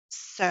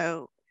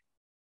So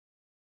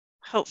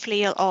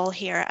hopefully you'll all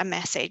hear a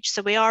message.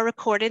 So we are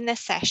recording this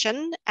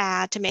session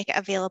to make it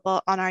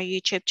available on our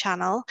YouTube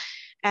channel.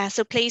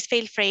 So please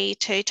feel free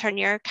to turn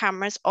your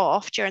cameras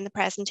off during the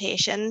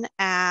presentation.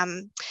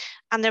 And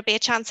there'll be a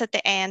chance at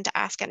the end to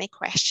ask any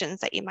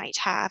questions that you might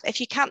have. If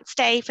you can't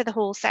stay for the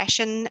whole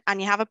session and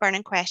you have a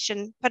burning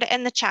question, put it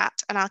in the chat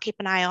and I'll keep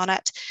an eye on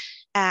it.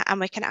 And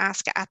we can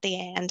ask it at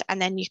the end,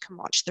 and then you can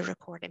watch the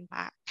recording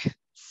back.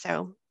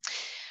 So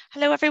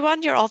hello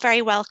everyone, you're all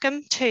very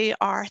welcome to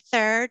our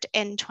third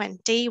in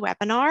 20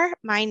 webinar.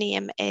 My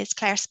name is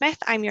Claire Smith.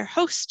 I'm your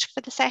host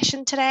for the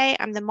session today.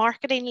 I'm the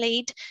marketing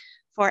lead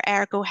for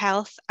Aergo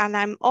Health, and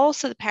I'm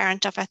also the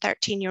parent of a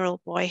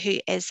 13-year-old boy who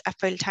is a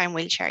full-time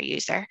wheelchair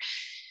user.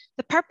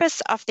 The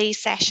purpose of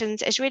these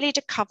sessions is really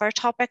to cover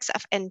topics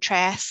of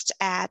interest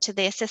to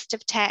the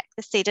assistive tech,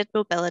 the seated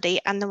mobility,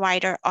 and the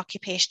wider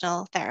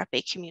occupational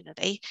therapy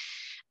community.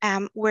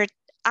 We're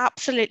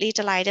absolutely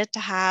delighted to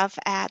have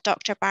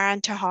Dr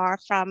Barend Haar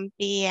from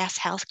BES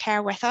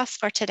Healthcare with us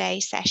for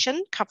today's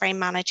session covering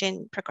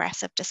managing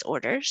progressive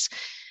disorders.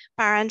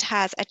 Barend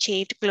has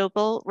achieved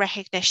global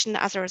recognition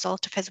as a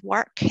result of his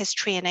work, his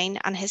training,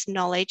 and his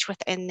knowledge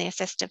within the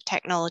assistive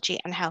technology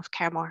and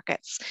healthcare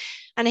markets.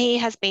 And he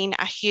has been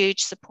a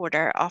huge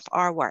supporter of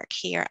our work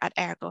here at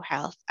Aergo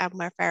Health, and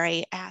we're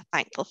very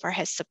thankful for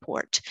his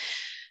support.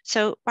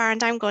 So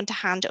Barend, I'm going to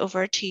hand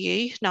over to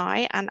you now,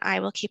 and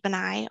I will keep an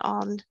eye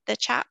on the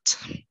chat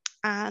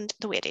and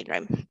the waiting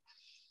room.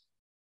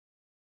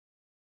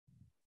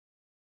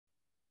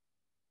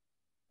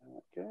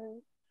 Okay.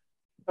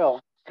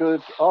 Well,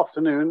 good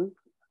afternoon.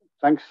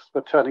 Thanks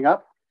for turning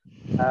up.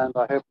 And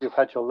I hope you've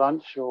had your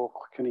lunch or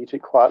can eat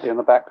it quietly in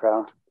the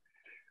background.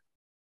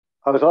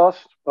 I was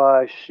asked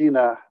by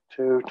Sheena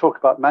to talk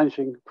about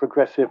managing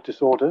progressive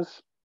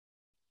disorders.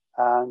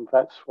 And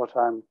that's what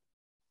I'm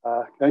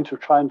going to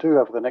try and do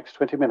over the next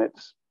 20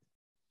 minutes.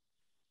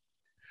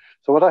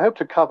 So what I hope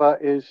to cover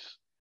is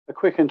a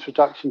quick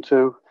introduction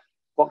to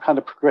what kind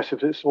of progressive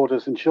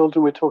disorders in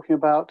children we're talking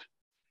about,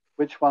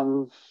 which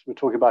ones we're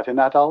talking about in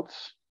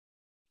adults,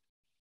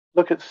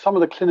 look at some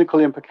of the clinical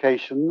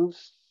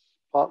implications,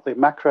 partly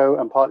macro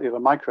and partly the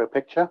micro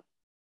picture,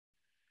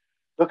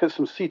 look at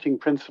some seating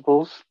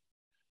principles,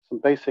 some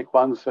basic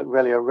ones that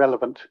really are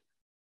relevant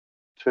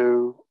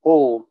to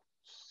all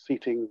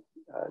seating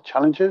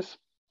challenges,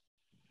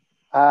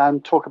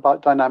 and talk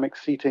about dynamic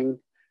seating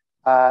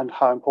and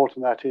how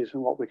important that is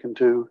and what we can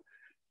do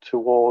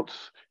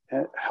towards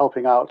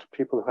helping out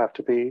people who have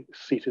to be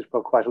seated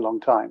for quite a long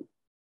time.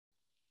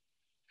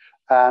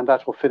 And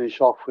that will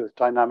finish off with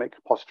dynamic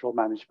postural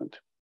management.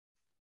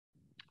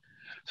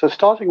 So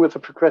starting with the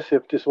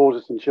progressive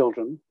disorders in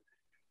children,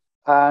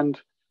 and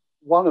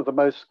one of the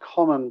most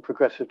common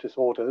progressive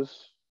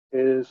disorders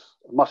is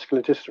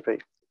muscular dystrophy.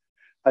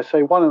 I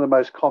say one of the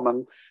most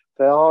common.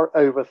 There are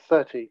over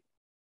 30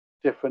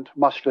 different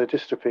muscular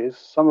dystrophies,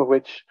 some of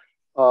which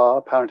are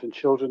apparent in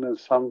children and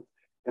some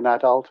in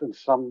adult and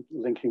some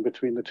linking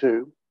between the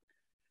two.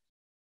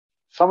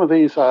 Some of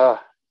these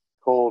are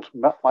called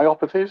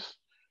myopathies.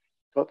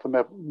 Got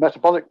the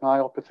metabolic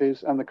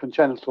myopathies and the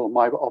congenital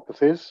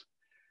myopathies.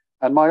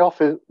 And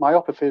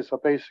myopathies are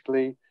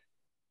basically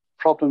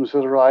problems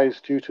that arise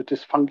due to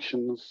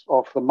dysfunctions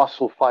of the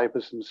muscle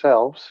fibers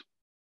themselves.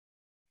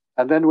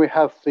 And then we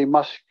have the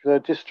muscular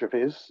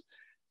dystrophies.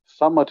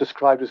 Some are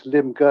described as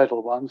limb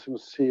girdle ones, and we'll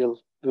see a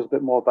little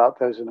bit more about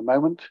those in a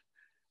moment.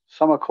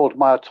 Some are called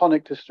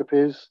myotonic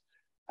dystrophies,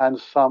 and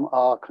some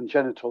are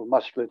congenital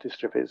muscular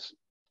dystrophies.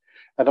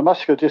 And a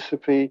muscular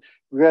dystrophy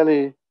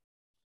really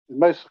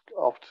most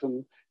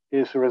often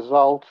is a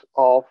result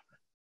of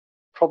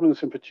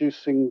problems in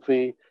producing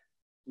the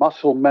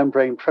muscle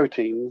membrane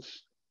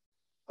proteins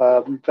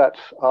that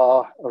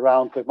are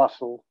around the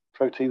muscle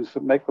proteins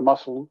that make the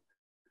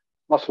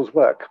muscles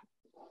work.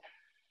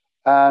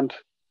 And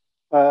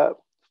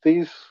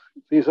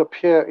these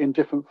appear in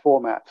different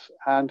formats,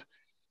 and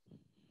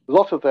a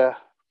lot of their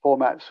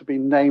formats have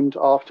been named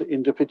after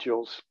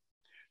individuals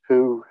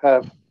who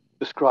have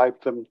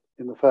described them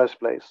in the first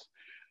place.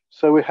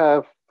 So we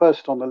have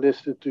first on the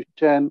list is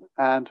Duchenne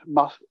and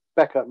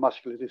Becker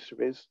muscular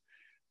dystrophies.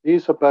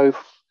 These are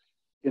both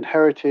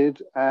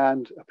inherited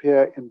and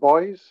appear in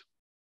boys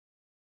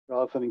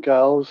rather than in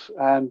girls,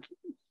 and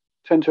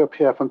tend to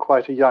appear from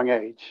quite a young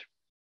age.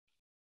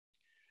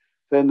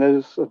 Then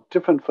there's a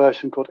different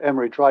version called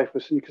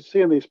Emery-Dreifuss, and you can see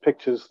in these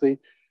pictures the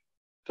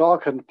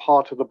darkened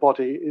part of the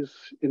body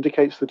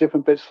indicates the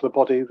different bits of the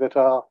body that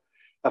are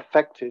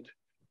affected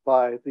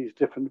by these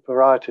different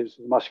varieties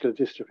of muscular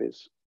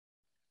dystrophies.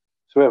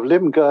 So we have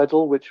limb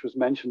girdle, which was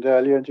mentioned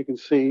earlier, and you can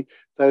see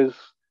those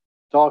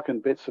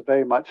darkened bits are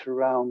very much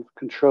around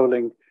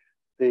controlling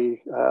the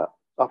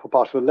upper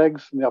part of the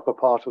legs and the upper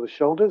part of the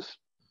shoulders.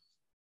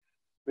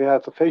 We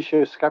have the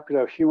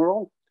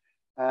facioscapulohumeral,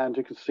 and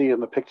you can see in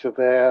the picture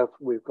there,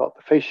 we've got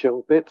the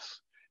facial bits,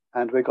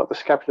 and we've got the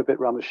scapular bit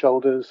around the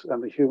shoulders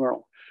and the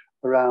humeral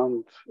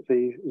around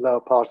the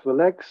lower part of the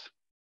legs.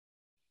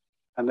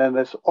 And then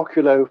there's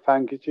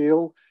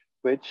oculopharyngeal,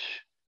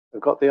 which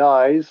We've got the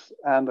eyes,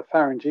 and the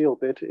pharyngeal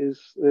bit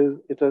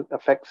it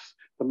affects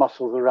the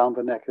muscles around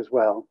the neck as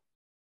well.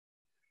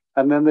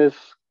 And then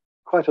there's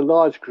quite a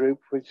large group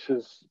which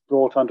is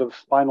brought under the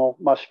spinal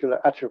muscular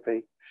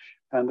atrophy,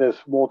 and there's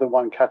more than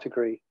one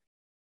category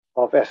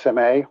of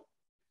SMA,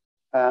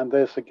 and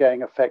this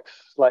again affects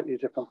slightly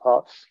different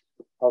parts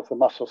of the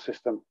muscle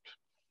system.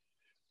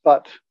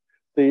 But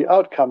the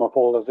outcome of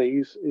all of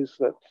these is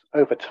that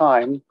over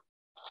time,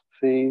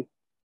 the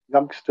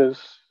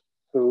youngsters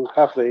who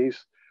have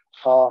these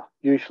are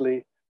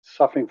usually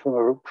suffering from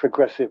a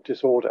progressive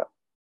disorder.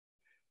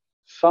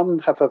 Some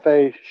have a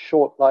very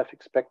short life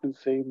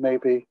expectancy,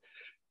 maybe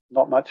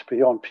not much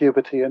beyond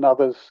puberty, and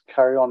others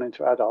carry on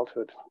into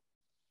adulthood.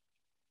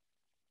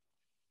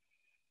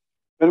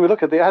 When we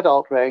look at the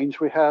adult range,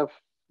 we have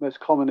most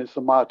common is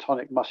the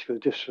myotonic muscular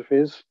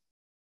dystrophies.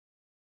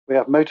 We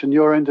have motor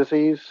neuron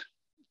disease,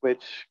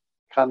 which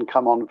can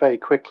come on very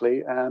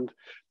quickly and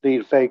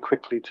lead very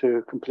quickly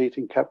to complete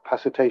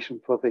incapacitation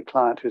for the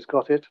client who's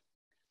got it.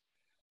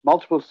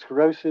 Multiple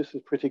sclerosis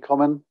is pretty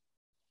common,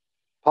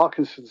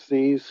 Parkinson's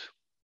disease,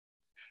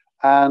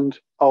 and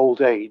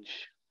old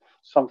age,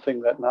 something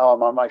that now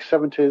I'm in my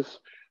 70s,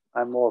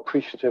 I'm more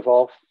appreciative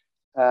of.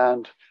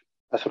 And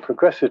as a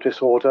progressive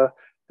disorder,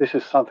 this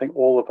is something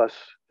all of us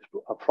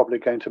are probably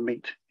going to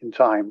meet in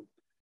time.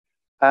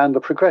 And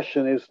the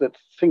progression is that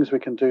things we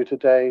can do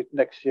today,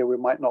 next year we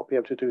might not be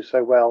able to do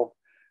so well,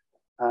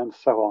 and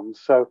so on.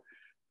 So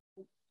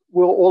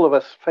we'll all of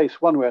us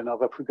face one way or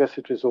another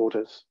progressive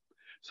disorders.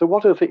 So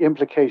what are the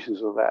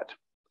implications of that?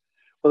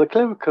 Well, the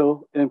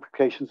clinical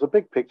implications, the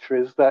big picture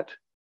is that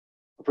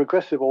a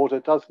progressive order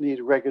does need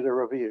regular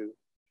review.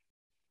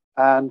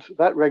 And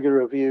that regular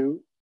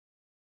review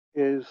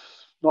is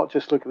not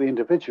just look at the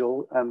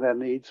individual and their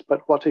needs,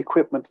 but what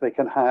equipment they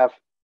can have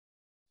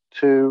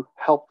to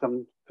help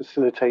them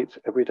facilitate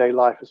everyday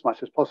life as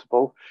much as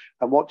possible,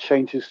 and what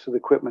changes to the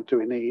equipment do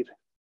we need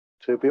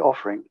to be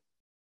offering.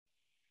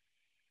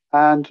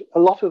 And a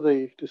lot of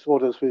the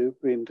disorders we've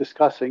been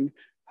discussing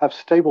have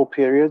stable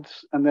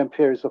periods and then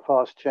periods of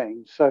fast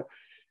change. So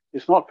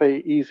it's not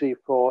very easy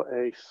for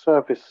a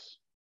service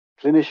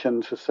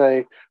clinician to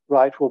say,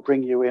 right, we'll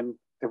bring you in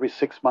every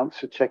 6 months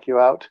to check you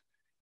out,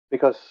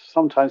 because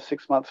sometimes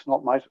 6 months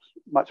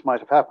much might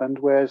have happened,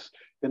 whereas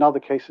in other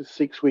cases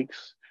 6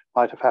 weeks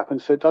might have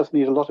happened. So it does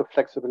need a lot of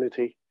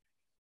flexibility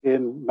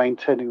in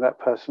maintaining that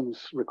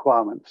person's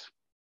requirements.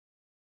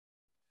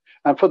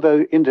 And for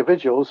the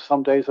individuals,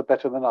 some days are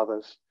better than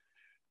others.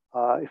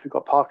 If you've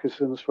got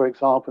Parkinson's, for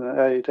example, in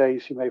the early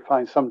days, you may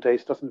find some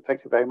days doesn't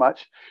affect you very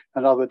much,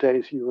 and other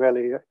days you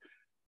really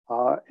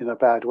are in a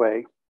bad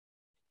way.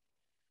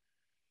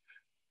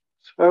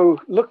 So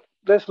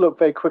let's look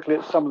very quickly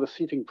at some of the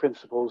seating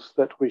principles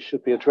that we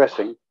should be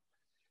addressing.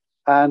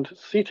 And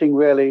seating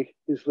really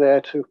is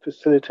there to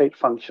facilitate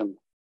function.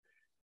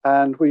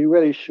 And we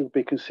really should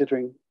be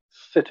considering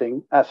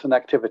sitting as an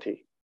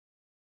activity.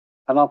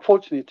 And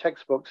unfortunately,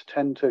 textbooks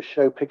tend to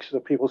show pictures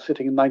of people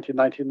sitting in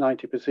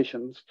 90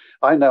 positions.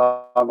 I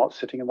know I'm not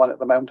sitting in one at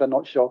the moment. I'm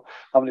not sure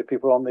how many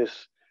people on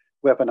this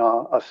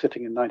webinar are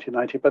sitting in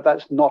 90, but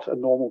that's not a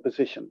normal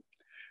position.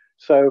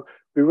 So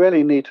we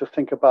really need to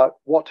think about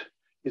what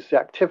is the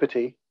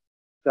activity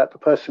that the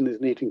person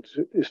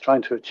is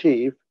trying to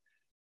achieve,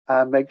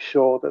 and make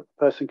sure that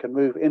the person can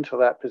move into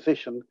that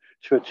position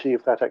to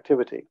achieve that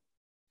activity.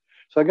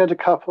 So I'm going to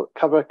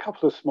cover a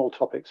couple of small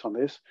topics on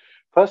this.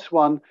 First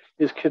one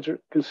is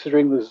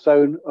considering the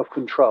zone of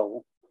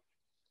control.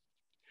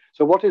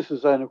 So what is the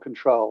zone of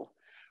control?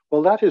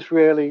 Well, that is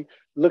really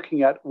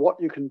looking at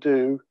what you can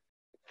do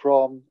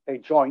from a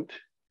joint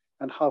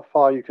and how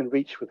far you can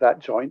reach with that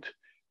joint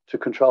to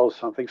control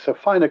something. So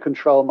finer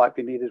control might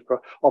be needed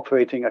for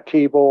operating a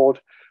keyboard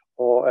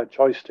or a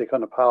joystick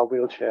on a power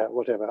wheelchair,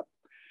 whatever.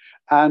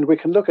 And we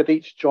can look at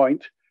each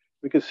joint.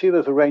 We can see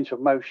there's a range of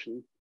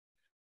motion,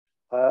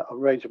 a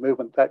range of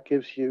movement that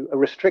gives you a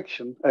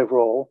restriction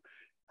overall.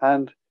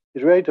 And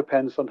it really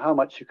depends on how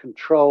much you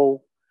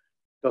control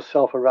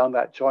yourself around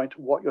that joint,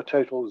 what your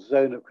total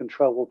zone of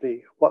control will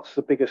be, what's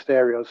the biggest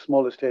area or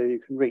smallest area you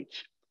can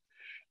reach.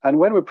 And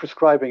when we're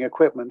prescribing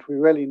equipment, we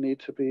really need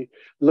to be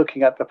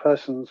looking at the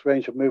person's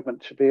range of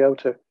movement to be able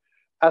to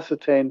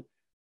ascertain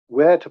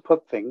where to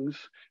put things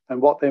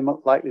and what they're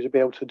likely to be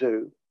able to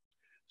do.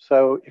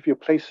 So if you're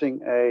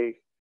placing a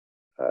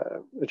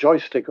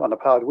joystick on a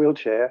powered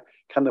wheelchair,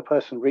 can the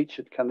person reach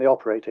it? Can they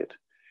operate it?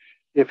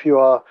 If you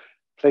are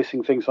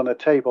placing things on a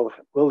table,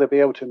 will they be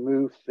able to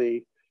move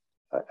the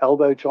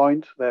elbow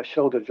joint, their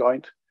shoulder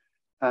joint?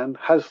 And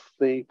has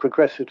the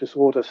progressive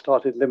disorder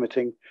started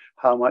limiting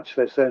how much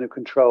their zone of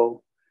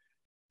control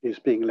is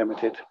being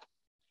limited?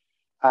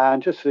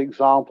 And just an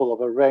example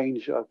of a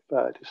range of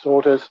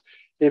disorders,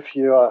 if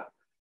you are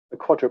a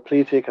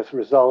quadriplegic as a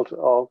result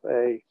of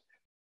a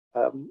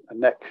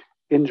neck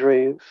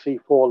injury,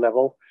 C4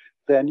 level,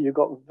 then you've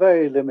got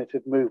very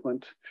limited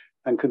movement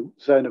and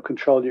zone of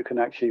control you can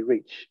actually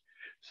reach.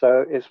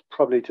 So it's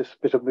probably just a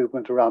bit of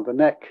movement around the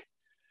neck.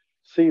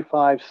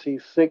 C5,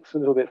 C6, a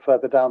little bit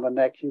further down the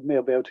neck, you may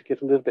be able to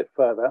get a little bit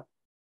further.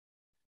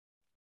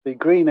 The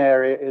green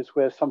area is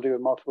where somebody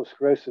with multiple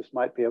sclerosis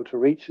might be able to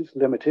reach. It's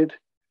limited.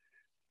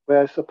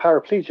 Whereas a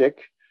paraplegic,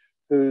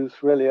 who's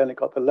really only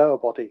got the lower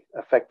body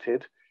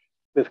affected,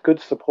 with good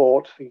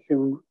support, he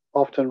can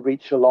often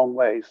reach a long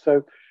way.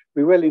 So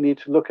we really need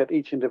to look at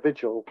each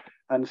individual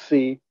and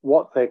see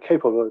what they're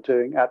capable of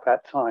doing at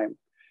that time.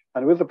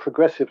 And with the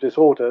progressive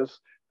disorders,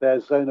 their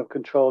zone of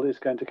control is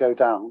going to go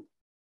down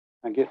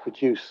and get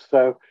reduced.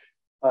 So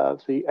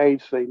the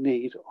aids they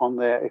need on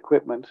their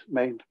equipment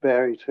may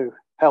vary to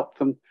help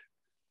them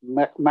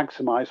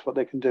maximize what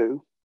they can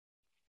do.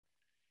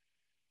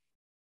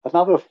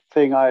 Another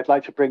thing I'd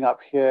like to bring up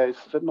here is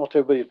that not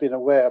everybody's been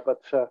aware,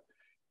 but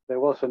there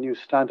was a new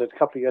standard a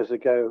couple of years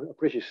ago, a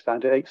British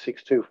standard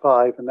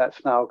 8625, and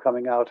that's now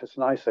coming out as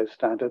an ISO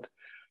standard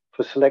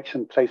for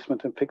selection,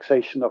 placement, and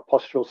fixation of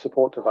postural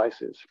support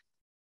devices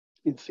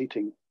in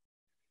seating.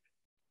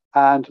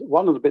 And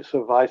one of the bits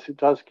of advice it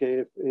does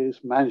give is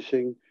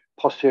managing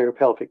posterior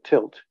pelvic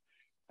tilt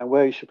and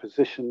where you should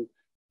position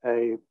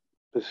a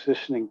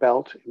positioning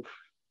belt.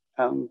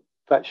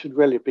 That should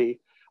really be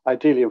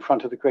ideally in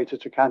front of the greater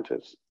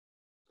trochanters.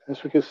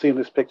 As we can see in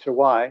this picture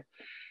Y,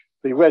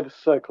 the red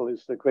circle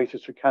is the greater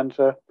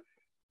trochanter,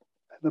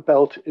 and the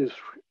belt is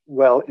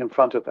well in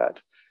front of that.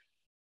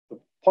 The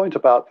point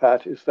about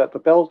that is that the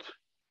belt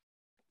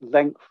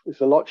length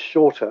is a lot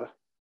shorter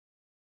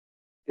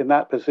in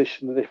that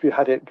position than if you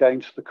had it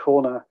going to the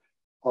corner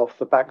of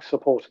the back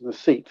support in the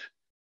seat,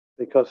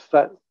 because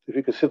that, if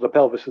you consider the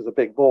pelvis as a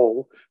big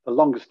ball, the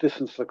longest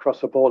distance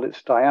across a ball is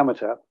its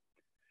diameter.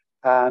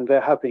 And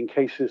there have been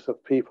cases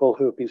of people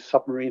who have been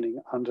submarining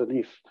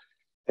underneath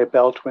a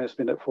belt when it's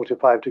been at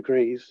 45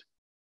 degrees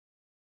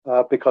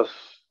because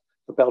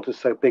the belt is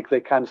so big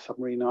they can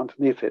submarine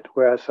underneath it.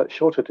 Whereas at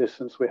shorter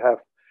distance we have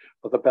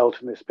of the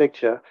belt in this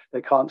picture,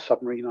 they can't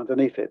submarine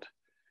underneath it.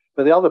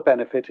 But the other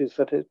benefit is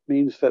that it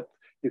means that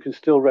you can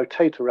still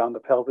rotate around the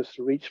pelvis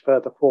to reach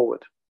further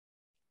forward.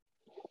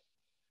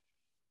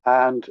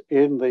 And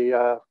in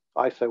the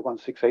ISO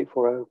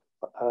 16840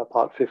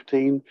 part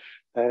 15,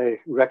 they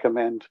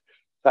recommend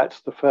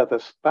that's the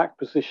furthest back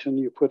position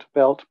you put a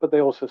belt, but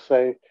they also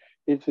say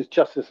it is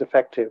just as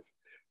effective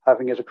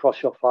having it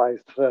across your thighs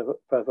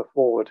further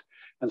forward.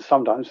 And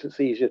sometimes it's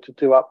easier to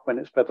do up when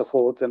it's further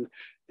forward than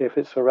if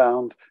it's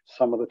around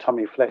some of the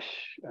tummy flesh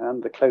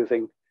and the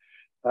clothing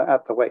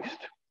at the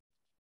waist.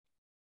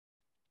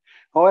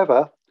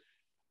 However,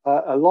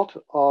 a lot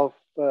of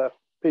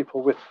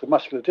people with the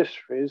muscular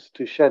dystrophies,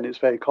 Duchenne is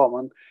very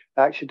common,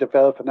 actually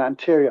develop an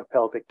anterior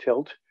pelvic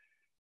tilt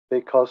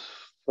because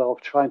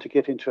of trying to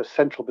get into a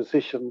central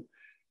position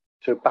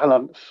to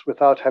balance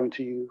without having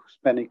to use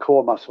many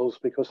core muscles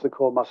because the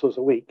core muscles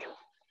are weak.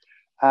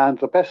 And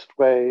the best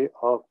way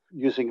of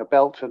using a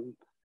belt and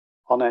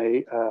on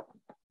a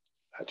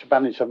to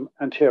manage an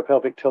anterior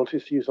pelvic tilt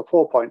is to use a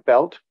 4-point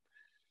belt.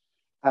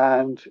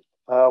 And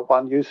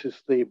one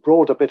uses the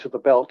broader bit of the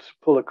belt to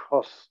pull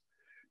across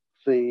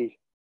the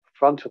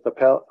front of the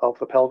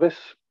pelvis,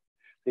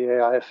 the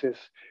AISs,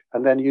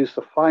 and then use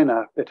the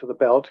finer bit of the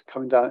belt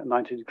coming down at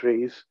 90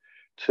 degrees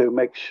to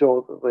make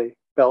sure that the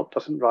belt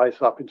doesn't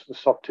rise up into the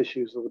soft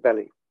tissues of the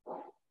belly.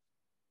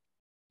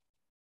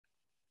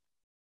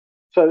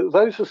 So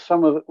those are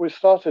some of we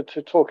started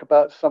to talk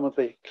about some of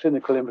the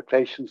clinical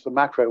implications, the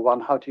macro one,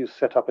 how do you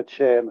set up a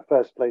chair in the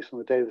first place on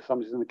the day that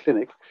somebody's in the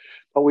clinic?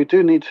 But we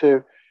do need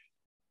to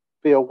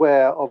be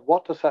aware of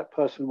what does that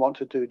person want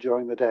to do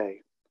during the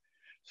day.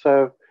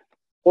 So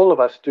all of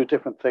us do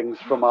different things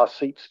from our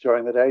seats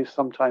during the day.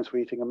 Sometimes we're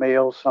eating a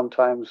meal,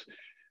 sometimes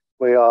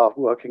we are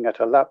working at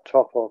a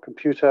laptop or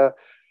computer,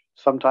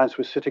 sometimes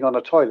we're sitting on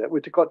a toilet.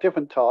 We've got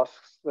different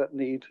tasks that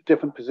need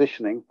different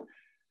positioning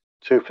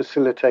to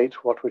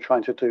facilitate what we're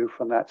trying to do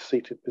from that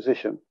seated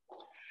position.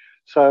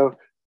 So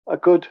a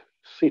good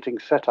seating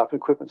setup,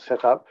 equipment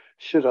setup,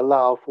 should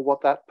allow for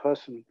what that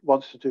person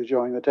wants to do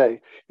during the day.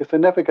 If they're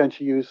never going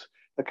to use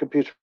a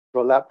computer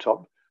or a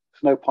laptop,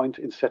 there's no point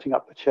in setting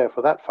up the chair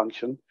for that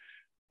function.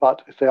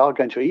 But if they are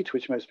going to eat,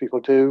 which most people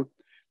do,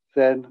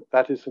 then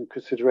that is in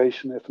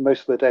consideration. If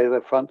most of the day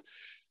they're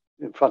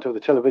in front of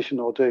the television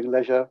or doing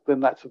leisure, then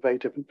that's a very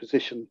different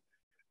position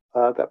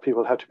that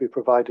people have to be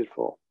provided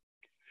for.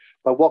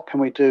 But what can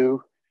we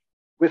do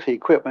with the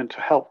equipment to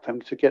help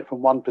them to get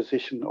from one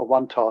position or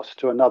one task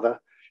to another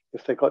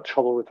if they've got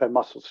trouble with their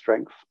muscle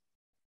strength?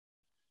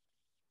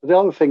 The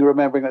other thing,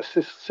 remembering that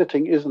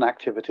sitting is an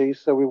activity,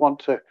 so we want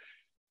to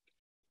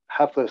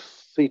have the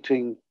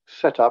seating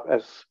set up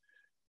as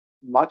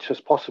much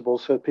as possible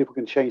so people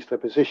can change their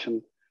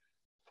position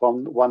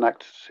from one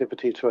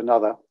activity to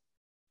another.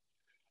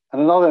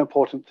 And another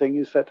important thing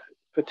is that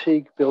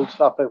fatigue builds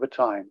up over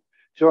time.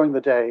 During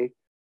the day,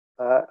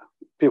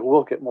 people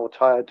will get more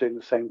tired doing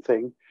the same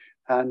thing.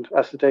 And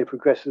as the day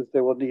progresses,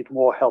 they will need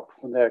more help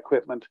from their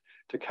equipment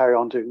to carry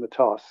on doing the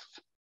tasks.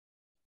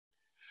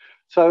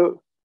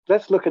 So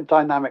let's look at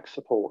dynamic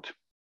support.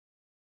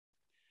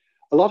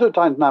 A lot of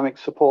dynamic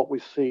support we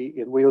see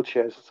in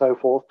wheelchairs and so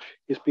forth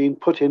is being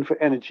put in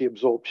for energy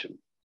absorption.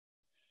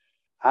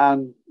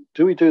 And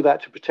do we do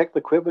that to protect the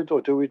equipment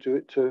or do we do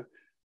it to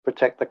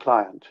protect the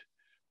client?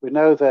 We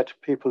know that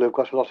people who've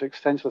got a lot of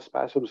extensor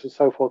spasms and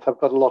so forth have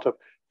got a lot of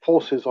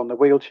forces on the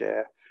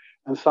wheelchair.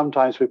 And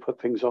sometimes we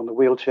put things on the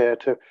wheelchair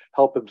to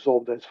help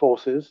absorb those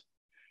forces.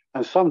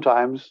 And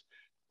sometimes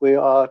we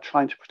are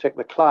trying to protect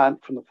the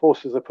client from the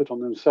forces they put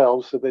on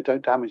themselves so they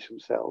don't damage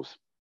themselves.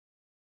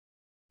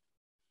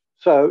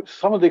 So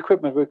some of the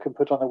equipment we can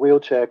put on a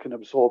wheelchair can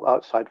absorb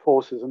outside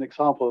forces. An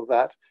example of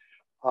that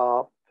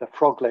are the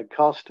frog leg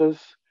casters,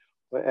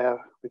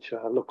 which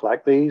look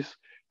like these.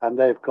 And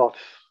they've got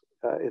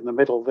in the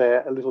middle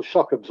there a little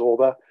shock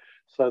absorber,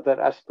 so that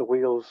as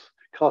the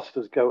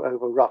casters go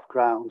over rough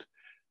ground,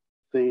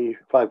 the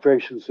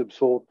vibrations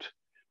absorbed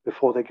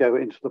before they go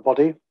into the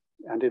body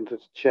and into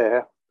the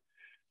chair.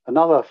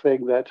 Another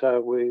thing that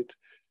we'd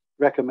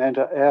recommend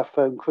are air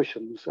foam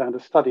cushions. And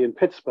a study in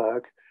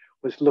Pittsburgh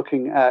was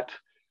looking at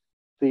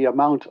the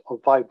amount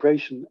of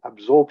vibration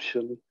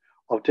absorption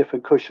of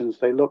different cushions.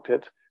 They looked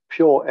at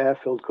pure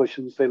air-filled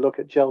cushions, they look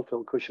at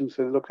gel-filled cushions,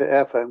 they looked at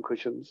air foam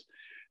cushions.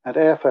 And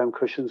air foam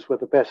cushions were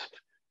the best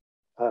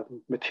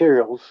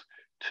materials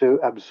to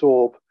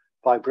absorb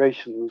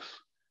vibrations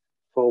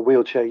for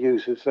wheelchair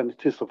users. And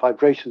it is the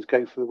vibrations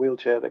going through the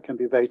wheelchair that can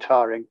be very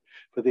tiring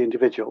for the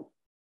individual.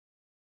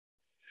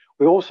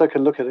 We also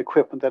can look at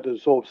equipment that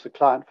absorbs the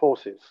client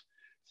forces.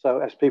 So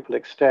as people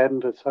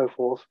extend and so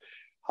forth,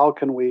 how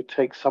can we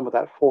take some of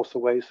that force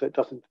away so it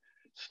doesn't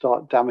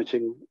start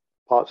damaging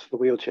parts of the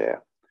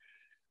wheelchair?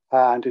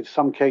 And in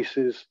some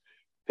cases,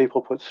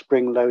 people put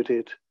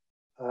spring-loaded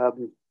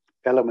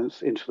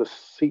elements into the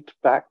seat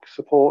back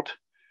support.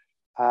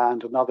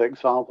 And another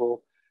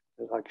example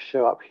that I can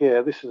show up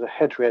here, this is a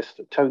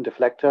headrest tone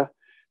deflector,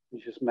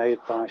 which is made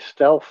by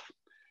Stealth.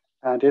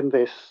 And in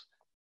this,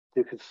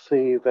 you can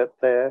see that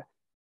there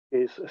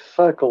is a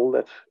circle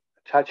that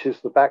attaches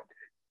the back,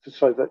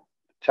 so that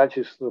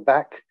attaches to the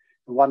back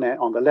on one end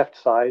on the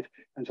left side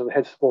and to the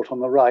head support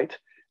on the right.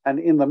 And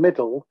in the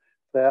middle,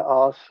 there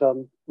are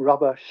some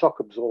rubber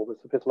shock absorbers,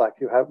 a bit like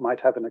you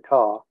might have in a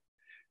car.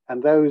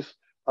 And those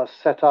are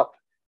set up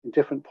in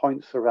different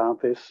points around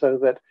this so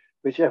that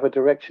whichever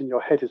direction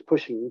your head is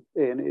pushing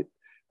in, it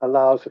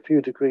allows a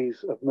few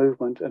degrees of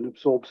movement and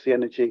absorbs the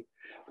energy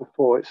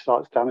before it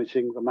starts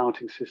damaging the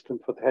mounting system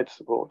for the head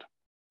support.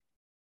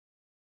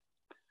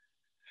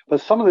 But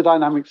some of the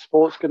dynamic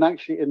supports can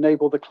actually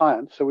enable the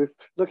client. So we're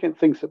looking at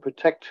things that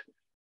protect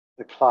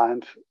the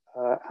client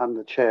and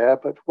the chair,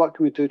 but what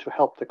can we do to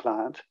help the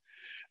client?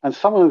 And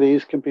some of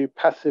these can be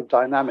passive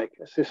dynamic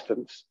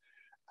assistance.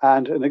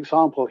 And an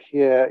example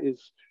here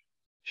is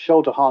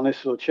shoulder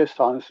harnesses or chest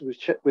harnesses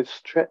with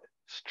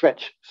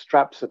stretch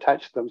straps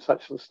attached to them,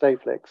 such as the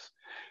Stayflex.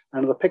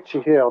 And the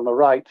picture here on the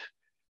right,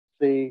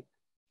 the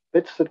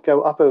bits that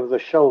go up over the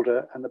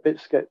shoulder and the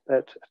bits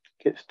that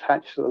gets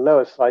attached to the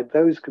lower side,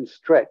 those can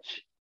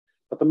stretch,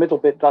 but the middle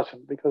bit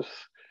doesn't, because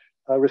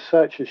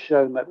research has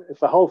shown that if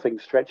the whole thing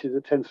stretches,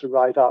 it tends to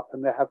ride up.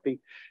 And there have been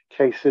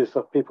cases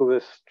of people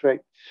with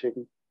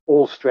stretching,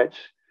 all stretch,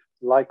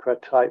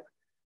 Lycra type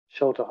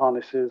shoulder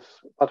harnesses,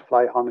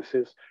 butterfly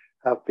harnesses,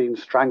 have been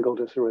strangled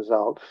as a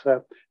result.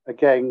 So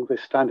again, the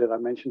standard I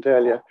mentioned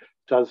earlier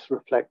does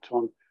reflect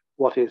on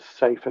what is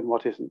safe and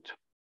what isn't.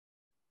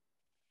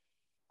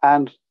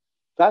 And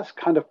that's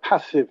kind of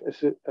passive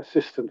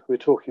assistance we're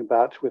talking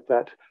about with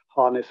that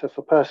harness. As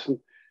the person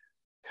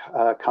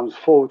comes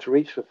forward to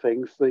reach for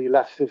things, the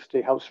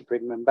elasticity helps to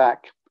bring them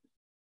back.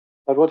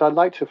 But what I'd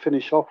like to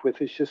finish off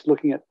with is just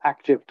looking at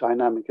active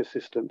dynamic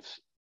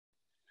assistance.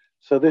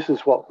 So this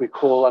is what we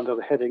call under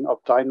the heading of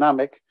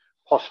dynamic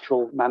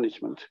postural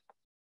management.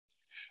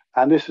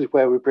 And this is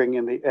where we bring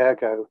in the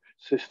Aergo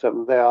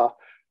system. There are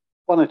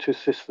one or two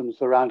systems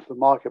around the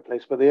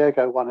marketplace, but the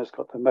Aergo one has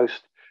got the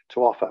most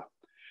to offer.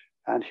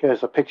 And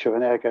here's a picture of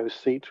an Aergo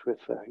seat with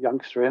a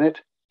youngster in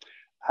it.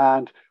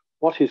 And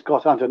what he's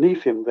got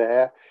underneath him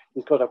there,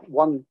 he's got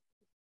one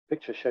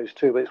picture shows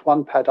two, but it's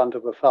one pad under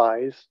the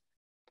thighs,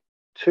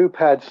 two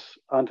pads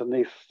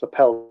underneath the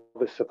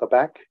pelvis at the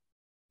back,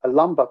 a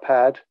lumbar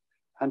pad,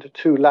 and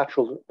two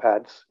lateral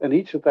pads. And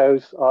each of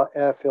those are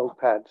air-filled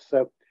pads.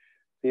 So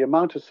the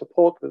amount of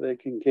support that they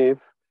can give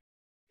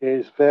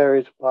is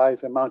varied by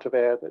the amount of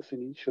air that's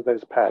in each of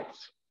those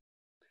pads.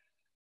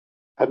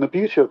 And the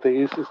beauty of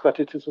these is that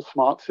it is a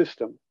smart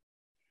system.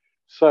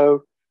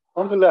 So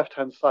on the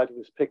left-hand side of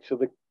this picture,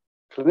 the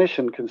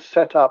clinician can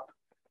set up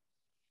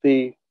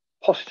the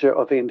posture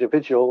of the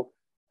individual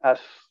as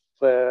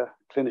the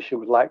clinician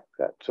would like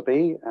that to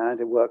be,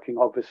 and in working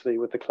obviously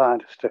with the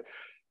client as to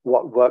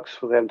what works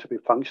for them to be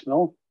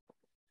functional.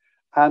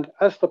 And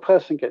as the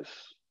person gets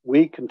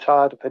weak and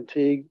tired of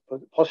fatigue, the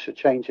posture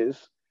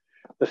changes,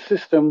 the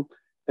system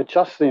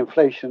adjusts the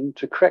inflation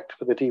to correct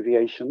for the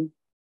deviation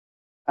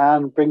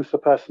and brings the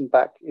person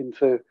back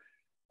into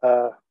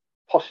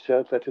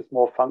posture that is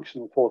more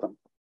functional for them.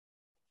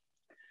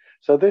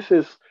 So this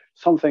is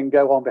something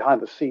go on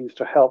behind the scenes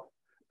to help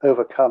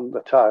overcome the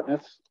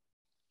tiredness.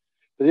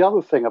 But the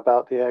other thing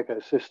about the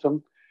Aergo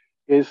system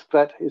is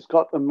that it's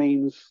got the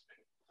means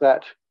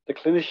that the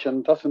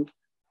clinician doesn't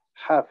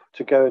have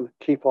to go and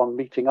keep on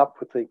meeting up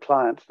with the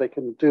clients. They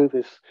can do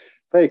this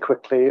very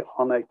quickly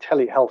on a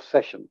telehealth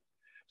session.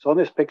 So on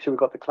this picture, we've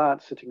got the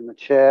client sitting in the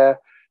chair,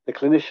 the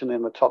clinician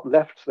in the top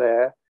left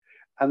there,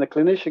 and the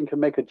clinician can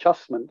make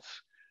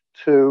adjustments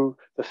to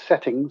the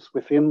settings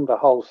within the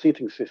whole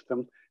seating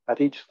system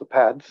at each of the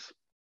pads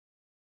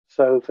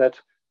so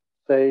that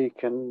they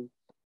can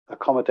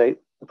accommodate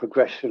the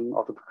progression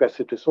of the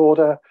progressive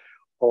disorder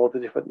or the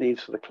different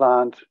needs of the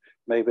client.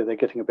 Maybe they're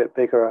getting a bit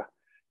bigger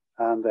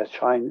and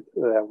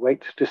their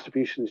weight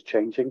distribution is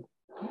changing.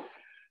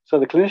 So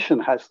the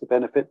clinician has the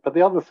benefit, but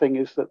the other thing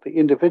is that the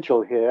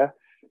individual here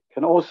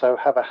can also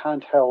have a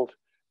handheld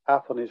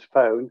app on his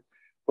phone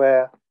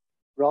where,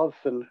 rather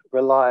than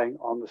relying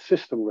on the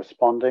system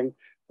responding,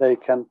 they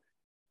can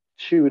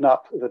tune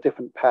up the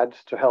different pads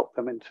to help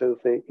them into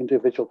the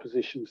individual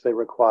positions they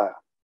require.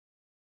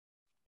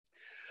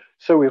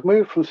 So we've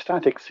moved from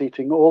static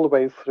seating all the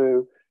way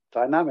through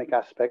dynamic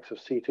aspects of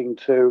seating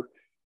to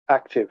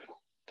active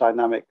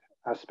dynamic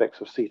aspects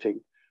of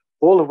seating,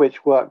 all of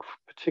which work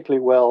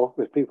particularly well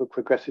with people with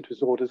progressive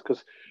disorders,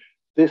 because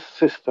this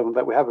system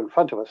that we have in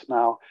front of us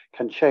now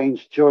can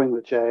change during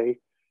the day,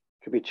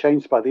 can be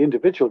changed by the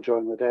individual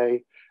during the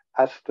day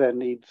as their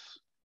needs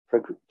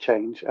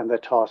change and their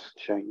tasks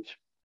change.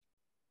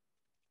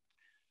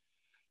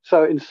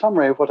 So in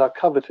summary of what I've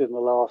covered in the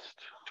last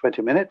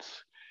 20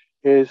 minutes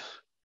is,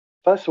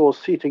 first of all,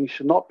 seating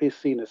should not be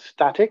seen as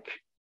static.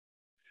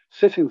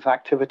 Sitting is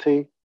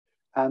activity,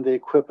 and the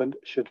equipment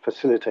should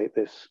facilitate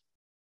this.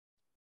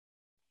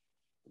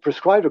 The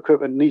prescribed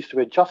equipment needs to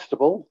be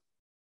adjustable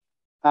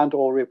and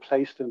or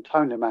replaced in a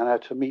timely manner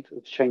to meet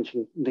the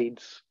changing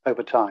needs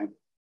over time.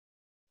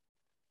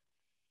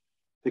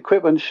 The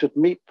equipment should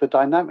meet the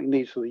dynamic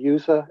needs of the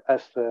user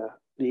as the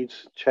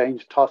needs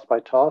change task by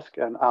task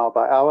and hour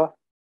by hour.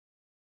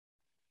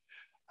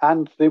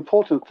 And the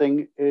important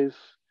thing is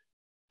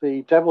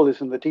the devil is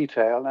in the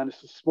detail, and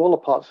it's the smaller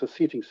parts of the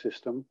seating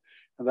system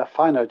and the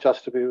finer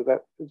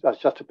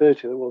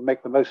adjustability that will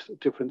make the most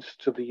difference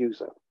to the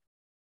user.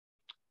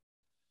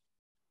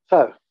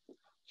 So,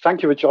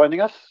 thank you for joining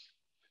us.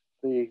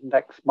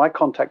 My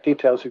contact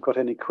details, if you've got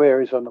any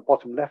queries, on the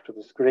bottom left of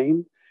the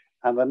screen.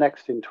 And the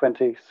next in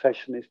 20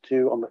 session is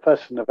due on the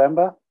 1st of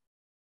November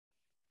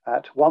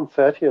at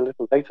 1:30, a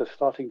little later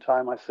starting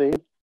time, I see.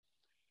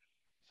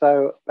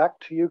 So back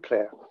to you,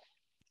 Claire.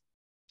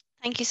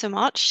 Thank you so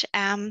much.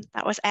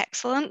 That was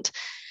excellent.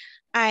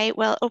 I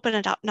will open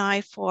it up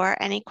now for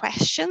any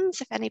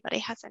questions. If anybody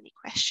has any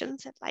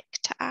questions they'd like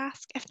to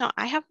ask. If not,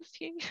 I have a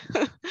few.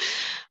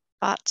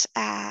 But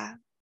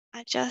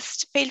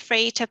just feel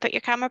free to put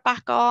your camera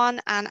back on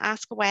and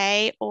ask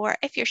away, or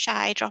if you're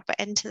shy, drop it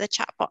into the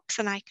chat box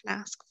and I can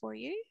ask for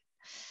you.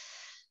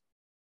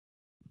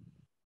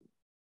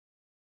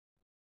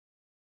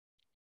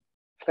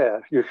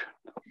 Claire, you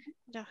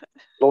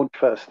launch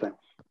first then.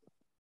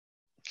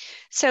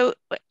 So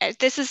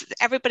this is,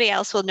 everybody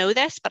else will know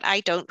this, but I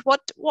don't.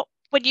 What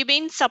when you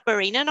mean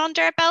submarining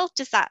under a belt,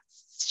 is that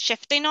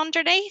shifting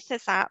underneath?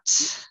 Is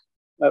that?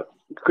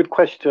 Good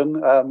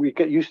question. We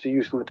get used to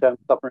using the term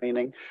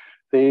submarining.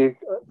 The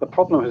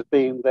problem has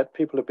been that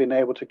people have been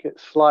able to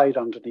slide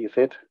underneath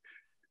it,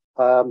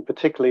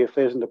 particularly if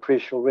there isn't a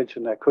appreciable ridge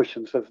in their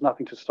cushion, so there's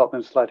nothing to stop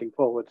them sliding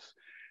forwards.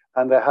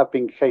 And there have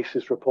been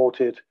cases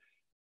reported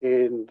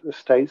in the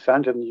States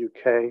and in the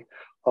UK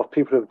of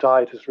people who have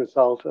died as a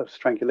result of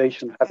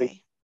strangulation, having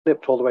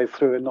slipped all the way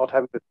through and not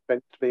having the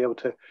strength to be able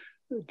to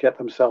get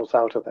themselves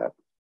out of that.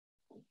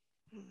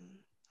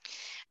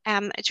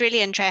 It's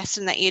really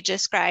interesting that you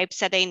describe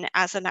sitting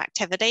as an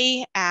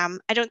activity. I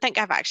don't think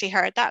I've actually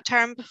heard that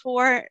term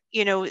before,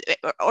 you know,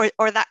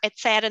 or that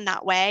it's said in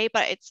that way,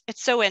 but it's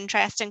so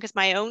interesting because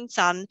my own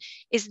son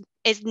is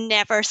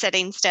never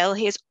sitting still.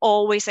 He is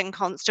always in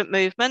constant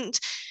movement.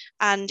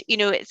 And, you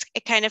know,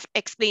 it kind of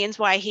explains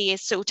why he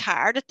is so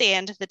tired at the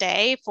end of the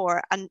day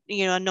for a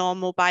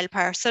non-mobile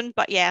person.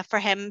 But yeah, for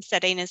him,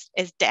 sitting is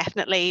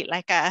definitely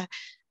like a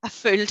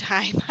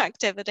full-time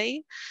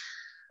activity.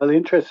 Well, the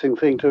interesting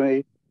thing to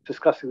me,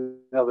 discussing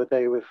the other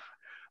day with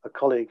a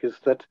colleague, is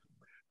that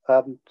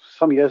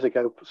some years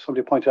ago,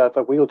 somebody pointed out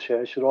that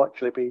wheelchairs should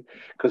actually be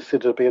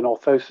considered to be an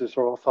orthosis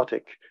or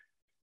orthotic.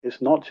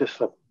 It's not just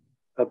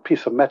a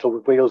piece of metal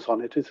with wheels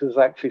on it. It is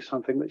actually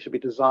something that should be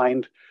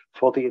designed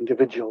for the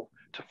individual,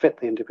 to fit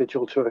the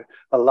individual, to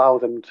allow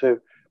them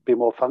to be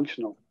more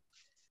functional.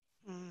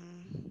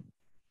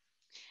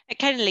 It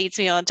kind of leads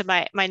me on to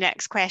my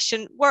next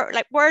question.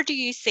 Where do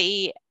you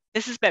see,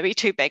 this is maybe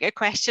too big a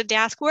question to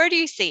ask, where do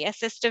you see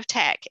assistive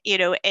tech, you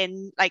know,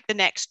 in like the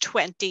next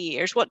 20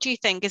 years? What do you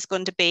think is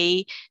going to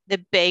be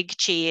the big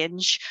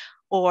change,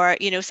 or,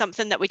 you know,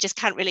 something that we just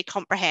can't really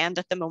comprehend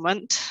at the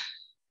moment?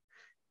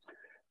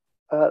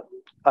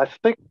 I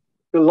think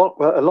a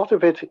lot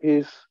of it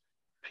is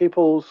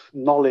people's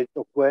knowledge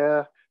of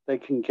where they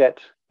can get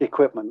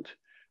equipment.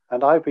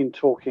 And I've been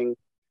talking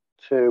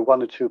to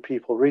one or two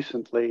people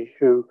recently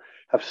who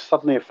have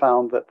suddenly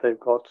found that they've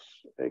got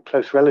a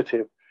close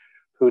relative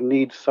who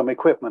needs some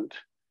equipment.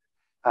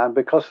 And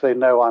because they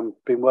know I've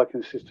been working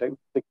in the system,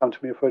 they come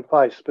to me for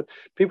advice. But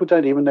people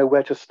don't even know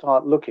where to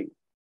start looking.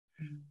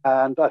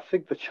 And I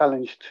think the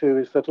challenge too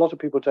is that a lot of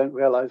people don't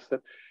realize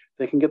that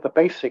They can get the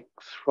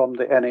basics from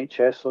the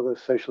NHS or the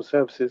social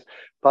services,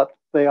 but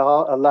they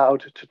are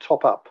allowed to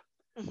top up.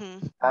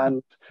 Mm-hmm.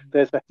 And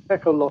there's a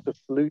heck of a lot of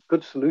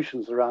good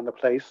solutions around the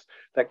place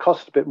that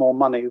cost a bit more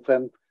money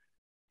than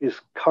is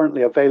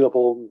currently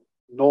available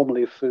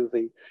normally through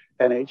the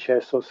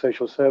NHS or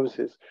social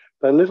services.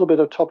 But a little bit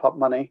of top-up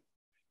money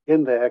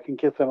in there can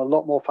give them a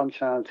lot more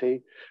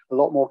functionality, a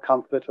lot more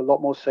comfort, a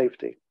lot more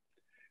safety.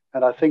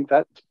 And I think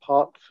that's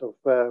part of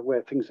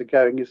where things are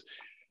going is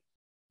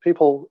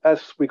people,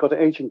 as we got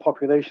an aging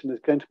population,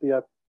 there's going to be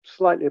a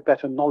slightly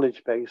better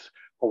knowledge base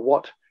of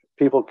what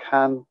people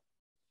can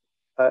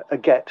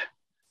get.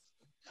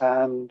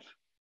 And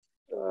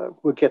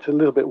we'll get a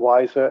little bit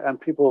wiser, and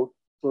people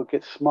will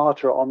get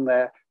smarter on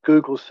their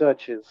Google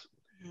searches.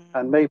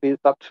 And maybe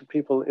it's up to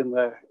people in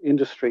the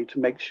industry to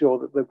make sure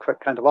that the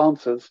correct kind of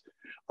answers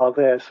are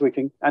there so we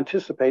can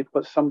anticipate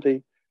what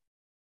somebody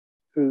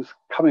who's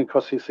coming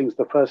across these things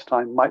the first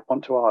time might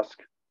want to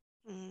ask.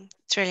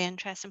 It's a really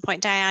interesting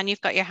point. Diane,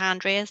 you've got your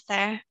hand raised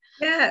there.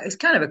 Yeah, it's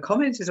kind of a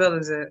comment as well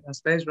as I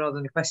suppose, rather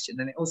than a question.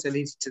 And it also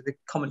leads to the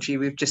commentary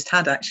we've just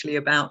had actually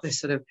about this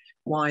sort of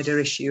wider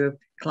issue of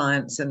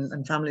clients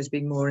and families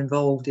being more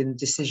involved in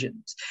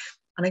decisions.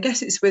 And I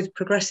guess it's with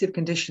progressive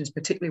conditions,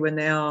 particularly when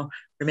they are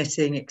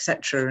remitting,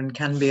 etc., and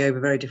can be over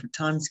very different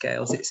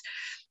timescales. It's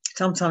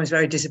sometimes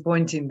very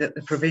disappointing that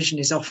the provision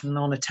is often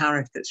on a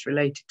tariff that's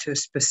related to a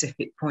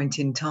specific point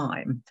in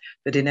time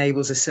that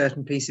enables a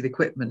certain piece of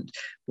equipment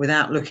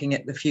without looking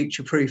at the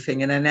future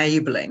proofing and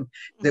enabling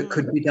that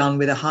could be done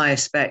with a higher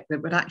spec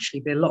that would actually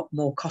be a lot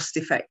more cost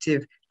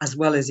effective as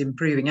well as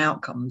improving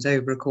outcomes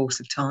over a course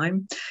of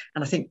time.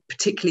 And I think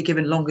particularly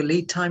given longer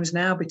lead times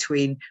now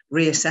between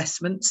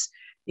reassessments,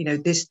 you know,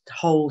 this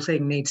whole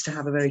thing needs to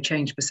have a very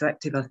changed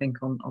perspective, I think,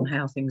 on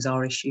how things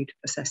are issued,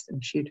 assessed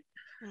and issued.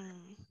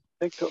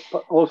 I think to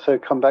also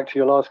come back to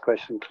your last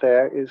question,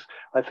 Claire, is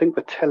I think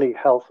the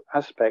telehealth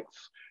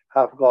aspects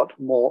have got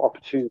more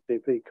opportunity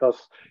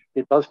because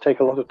it does take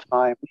a lot of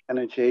time,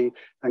 energy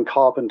and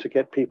carbon to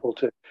get people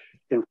to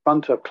in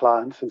front of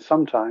clients. And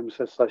sometimes,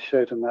 as I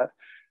showed in that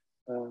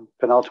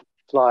penultimate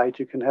slide,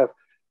 you can have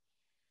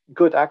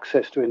good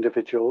access to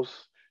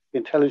individuals,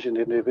 intelligent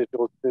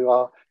individuals who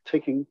are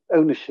taking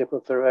ownership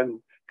of their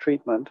own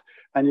treatment,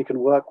 and you can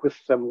work with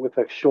them with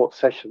a short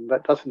session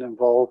that doesn't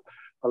involve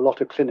a lot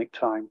of clinic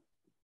time.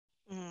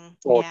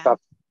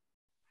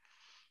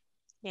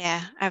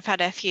 Yeah, I've had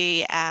a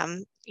few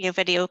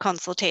video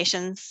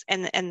consultations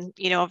and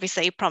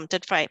obviously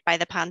prompted by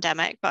the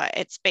pandemic, but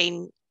it's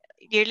been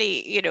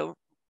nearly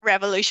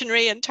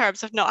revolutionary in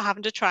terms of not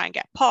having to try and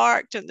get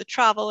parked and the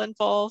travel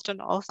involved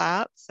and all of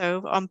that.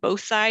 So on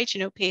both sides,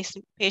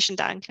 patient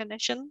and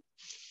clinician.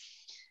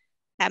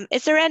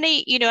 Is there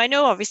any, I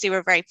know obviously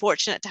we're very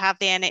fortunate to have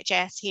the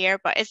NHS here,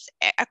 but is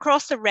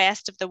across the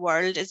rest of the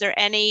world, is there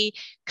any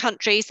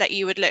countries that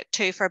you would look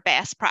to for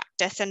best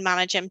practice in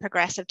managing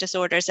progressive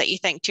disorders that you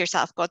think to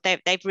yourself, God,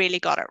 they've really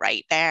got it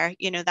right there?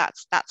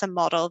 That's a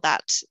model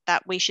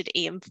that we should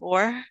aim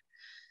for.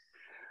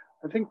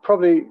 I think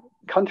probably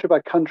country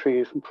by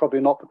country is probably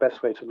not the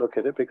best way to look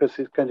at it because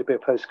it's going to be a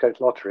postcode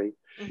lottery.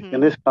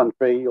 In this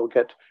country, you'll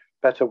get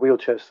better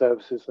wheelchair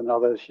services than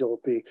others. You'll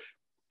be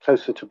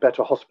closer to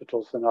better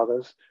hospitals than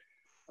others.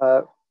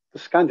 The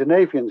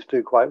Scandinavians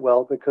do quite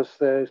well because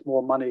there's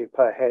more money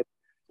per head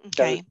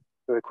to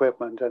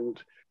equipment. And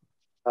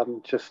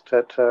just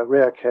at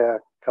Rare Care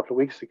a couple of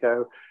weeks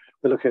ago,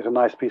 we're looking at a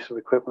nice piece of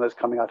equipment that's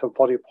coming out of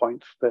Body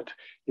Point that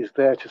is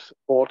there to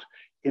support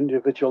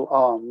individual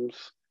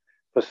arms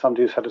for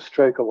somebody who's had a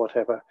stroke or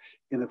whatever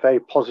in a very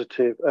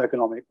positive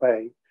ergonomic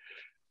way.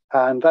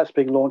 And that's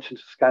being launched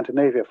into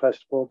Scandinavia,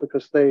 first of all,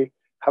 because they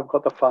have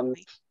got the funds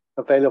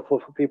available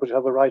for people to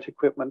have the right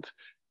equipment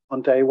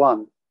on day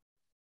one.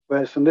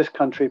 Whereas in this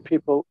country,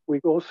 we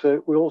all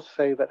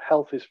say that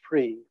health is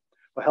free,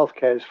 or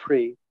healthcare is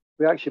free.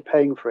 We're actually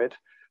paying for it,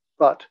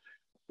 but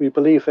we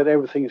believe that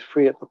everything is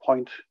free at the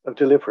point of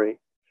delivery.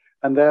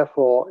 And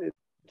therefore,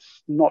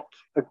 it's not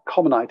a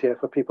common idea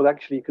for people.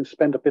 Actually, you can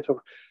spend a bit of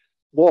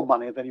more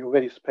money than you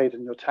already paid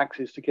in your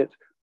taxes to get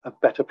a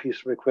better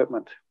piece of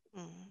equipment.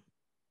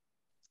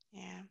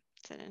 Yeah,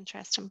 it's an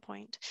interesting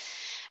point.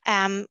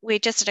 We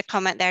just had a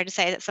comment there to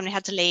say that somebody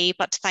had to leave,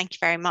 but thank you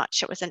very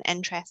much. It was an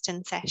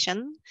interesting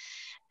session.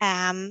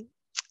 I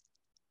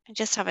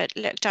just have a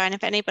look down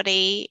if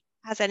anybody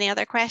has any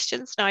other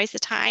questions. Now is the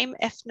time.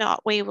 If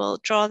not, we will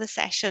draw the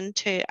session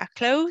to a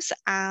close.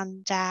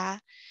 And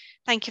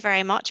thank you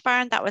very much,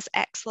 Barend. That was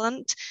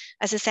excellent.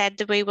 As I said,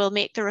 we will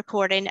make the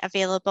recording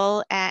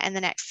available in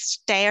the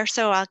next day or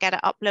so. I'll get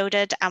it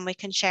uploaded and we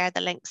can share the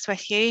links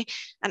with you.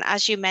 And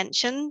as you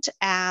mentioned,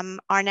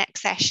 our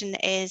next session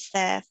is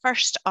the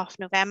 1st of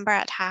November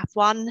at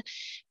 1:30.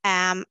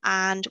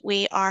 And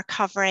we are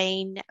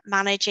covering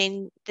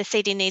managing the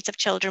seating needs of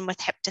children with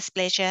hip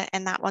dysplasia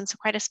in that one. So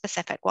quite a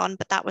specific one,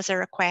 but that was a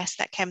request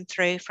that came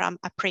through from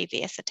a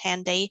previous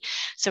attendee.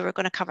 So we're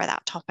going to cover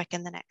that topic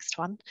in the next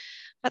one.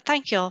 But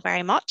thank you all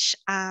very much,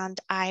 and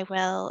I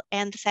will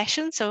end the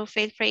session, so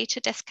feel free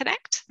to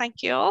disconnect.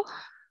 Thank you all.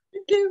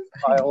 Thank you.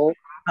 Bye all.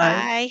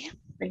 Bye.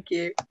 Thank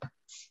you.